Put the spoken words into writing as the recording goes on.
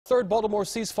third Baltimore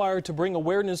ceasefire to bring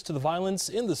awareness to the violence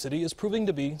in the city is proving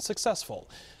to be successful.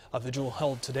 A vigil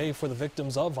held today for the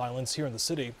victims of violence here in the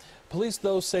city. Police,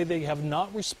 though, say they have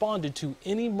not responded to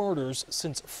any murders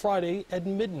since Friday at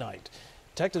midnight.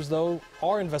 Detectives, though,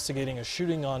 are investigating a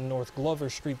shooting on North Glover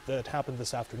Street that happened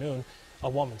this afternoon. A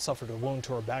woman suffered a wound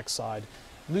to her backside.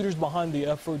 Leaders behind the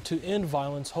effort to end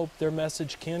violence hope their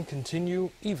message can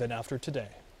continue even after today.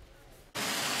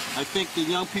 I think the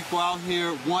young people out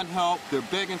here want help. They're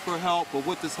begging for help, but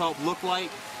what does help look like?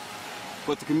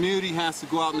 But the community has to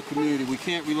go out in the community. We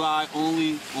can't rely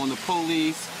only on the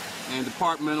police and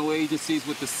departmental agencies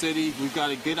with the city. We've got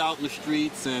to get out in the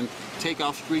streets and take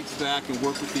our streets back and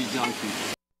work with these young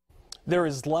people. There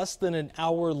is less than an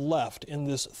hour left in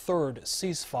this third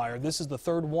ceasefire. This is the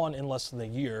third one in less than a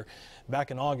year.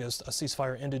 Back in August, a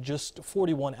ceasefire ended just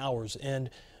 41 hours in.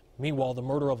 Meanwhile, the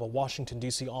murder of a Washington,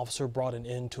 D.C. officer brought an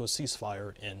end to a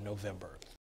ceasefire in November.